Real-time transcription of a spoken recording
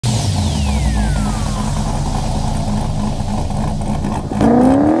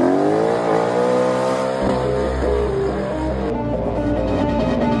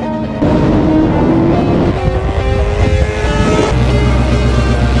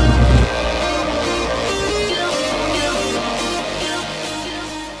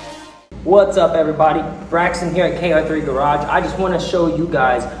What's up everybody? Braxton here at Kr3 Garage. I just want to show you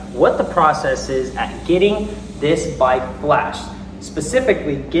guys what the process is at getting this bike flashed.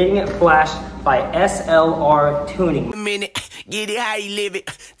 Specifically, getting it flashed by SLR Tuning. Get it how you live it.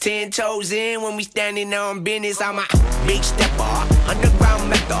 10 toes in when we standing on business. I'm a big stepper, underground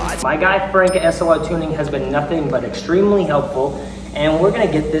methods. My guy Frank at SLR Tuning has been nothing but extremely helpful, and we're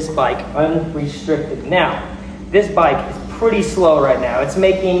gonna get this bike unrestricted. Now, this bike is pretty slow right now. It's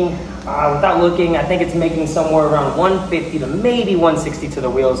making, without looking, I think it's making somewhere around 150 to maybe 160 to the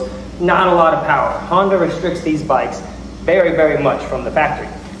wheels. Not a lot of power. Honda restricts these bikes very, very much from the factory.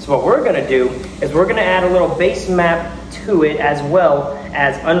 So what we're gonna do is we're gonna add a little base map to it, as well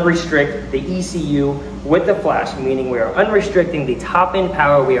as unrestrict the ECU with the flash, meaning we are unrestricting the top end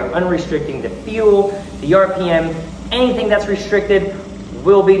power, we are unrestricting the fuel, the RPM, anything that's restricted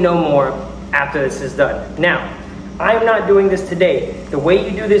will be no more after this is done. Now, I'm not doing this today. The way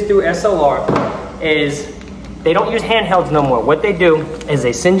you do this through SLR is they don't use handhelds no more. What they do is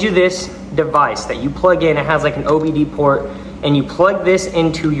they send you this device that you plug in. It has like an OBD port, and you plug this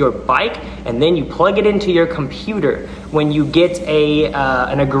into your bike, and then you plug it into your computer. When you get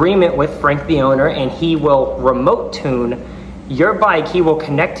an agreement with Frank, the owner, and he will remote tune your bike, he will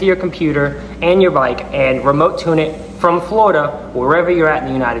connect to your computer and your bike and remote tune it from Florida, wherever you're at in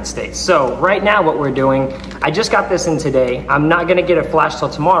the United States. So right now what we're doing, I just got this in today. I'm not gonna get it flashed till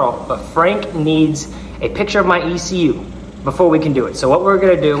tomorrow, but Frank needs a picture of my ECU before we can do it. So what we're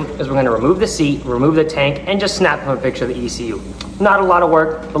gonna do is we're gonna remove the seat, remove the tank, and just snap him a picture of the ECU. Not a lot of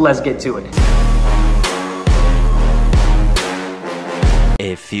work, but let's get to it.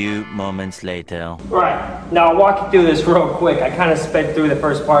 A few moments later. Right, now I'll walk you through this real quick. I kind of sped through the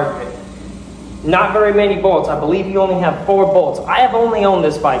first part of it. Not very many bolts. I believe you only have 4 bolts. I have only owned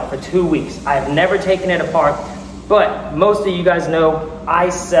this bike for 2 weeks. I have never taken it apart, but most of you guys know I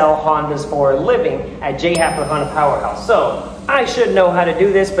sell Hondas for a living at J. Haffer Honda Powerhouse. So I should know how to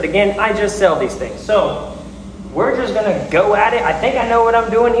do this, but again, I just sell these things. So we're just gonna go at it. I think I know what I'm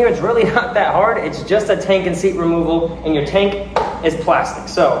doing here. It's really not that hard. It's just a tank and seat removal, and your tank is plastic.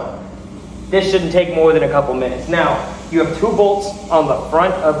 So this shouldn't take more than a couple minutes. Now, you have 2 bolts on the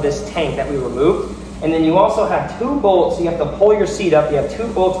front of this tank that we removed, and then you also have 2 bolts. You have to pull your seat up. You have 2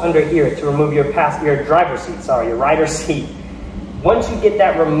 bolts under here to remove your driver's seat, your rider's seat. Once you get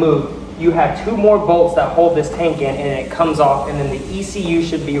that removed, you have 2 more bolts that hold this tank in, and it comes off, and then the ECU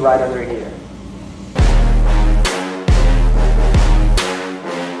should be right under here.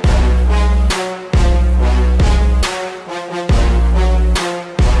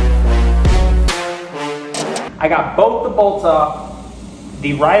 I got both the bolts off.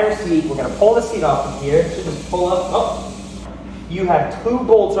 The rider seat, we're gonna pull the seat off of here. It should just pull up. Oh. You have 2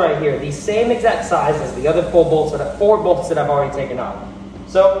 bolts right here, the same exact size as the other 4 bolts that I've already taken off.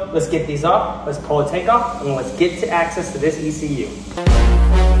 So let's get these off, let's pull the tank off, and let's get to access to this ECU.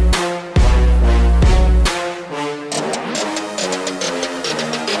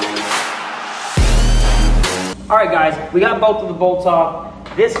 All right guys, we got both of the bolts off.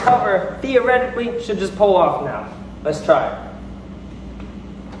 This cover, theoretically, should just pull off now. Let's try it.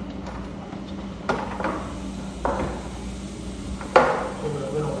 Give it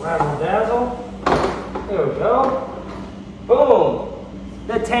a little razzle dazzle. There we go. Boom.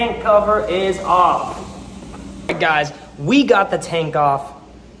 The tank cover is off. All right guys, we got the tank off.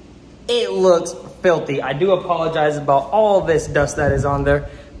 It looks filthy. I do apologize about all this dust that is on there.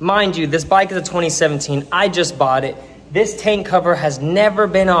 Mind you, this bike is a 2017. I just bought it. This tank cover has never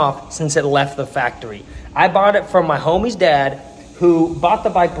been off since it left the factory. I bought it from my homie's dad, who bought the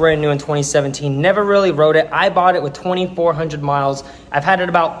bike brand new in 2017, never really rode it. I bought it with 2,400 miles. I've had it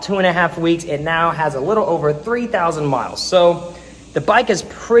about 2.5 weeks. It now has a little over 3,000 miles. So the bike is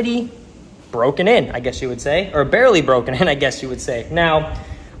pretty broken in, I guess you would say, or barely broken in, I guess you would say. Now,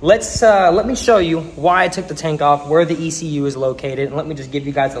 let me show you why I took the tank off, where the ECU is located, and let me just give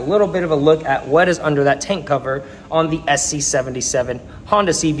you guys a little bit of a look at what is under that tank cover on the SC77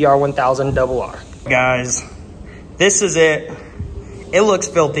 Honda CBR1000RR. Guys, this is it. It looks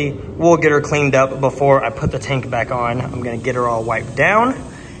filthy. We'll get her cleaned up before I put the tank back on. I'm gonna get her all wiped down.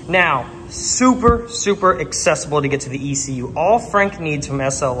 Now, super, super accessible to get to the ECU. All Frank needs from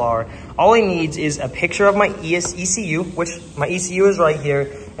SLR, all he needs is a picture of my ECU, which my ECU is right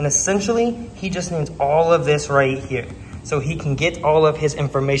here. And essentially, he just needs all of this right here, so he can get all of his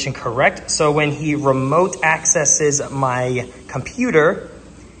information correct. So when he remote accesses my computer,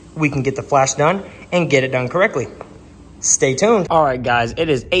 we can get the flash done and get it done correctly. Stay tuned. All right, guys, it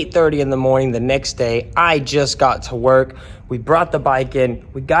is 8:30 in the morning the next day. I just got to work. We brought the bike in.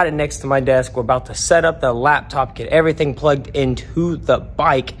 We got it next to my desk. We're about to set up the laptop, get everything plugged into the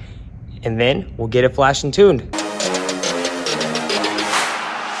bike. and then we'll get it flashed and tuned.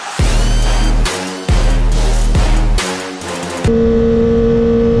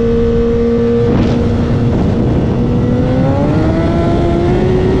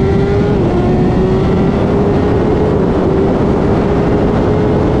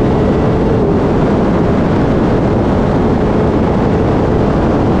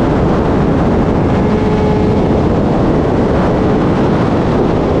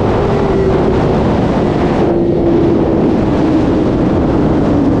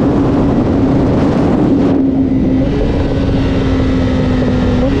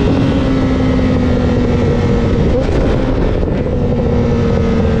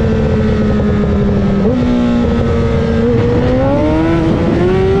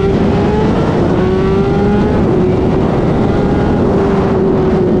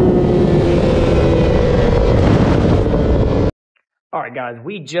 Alright guys,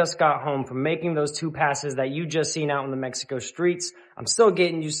 we just got home from making those 2 passes that you just seen out in the Mexico streets. I'm still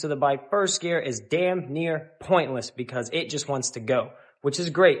getting used to the bike. First gear is damn near pointless because it just wants to go, which is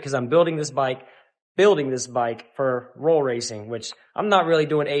great because I'm building this bike for roll racing, which I'm not really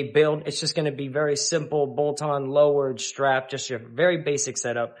doing a build. It's just going to be very simple, bolt-on, lowered, strap, just your very basic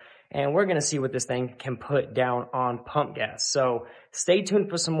setup. And we're going to see what this thing can put down on pump gas. So stay tuned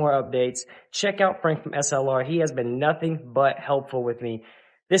for some more updates. Check out Frank from SLR. He has been nothing but helpful with me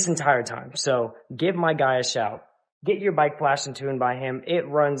this entire time. So give my guy a shout. Get your bike flashed and tuned by him. It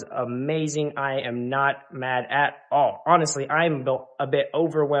runs amazing. I am not mad at all. Honestly, I'm a bit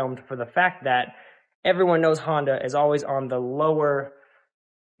overwhelmed for the fact that everyone knows Honda is always on the lower,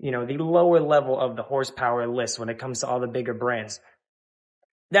 the lower level of the horsepower list when it comes to all the bigger brands.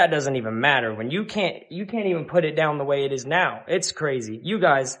 That doesn't even matter when you can't even put it down the way it is now. It's crazy. You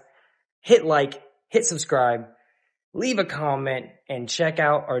guys hit like, hit subscribe, leave a comment, and check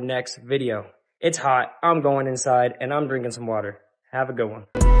out our next video. It's hot. I'm going inside and I'm drinking some water. Have a good one.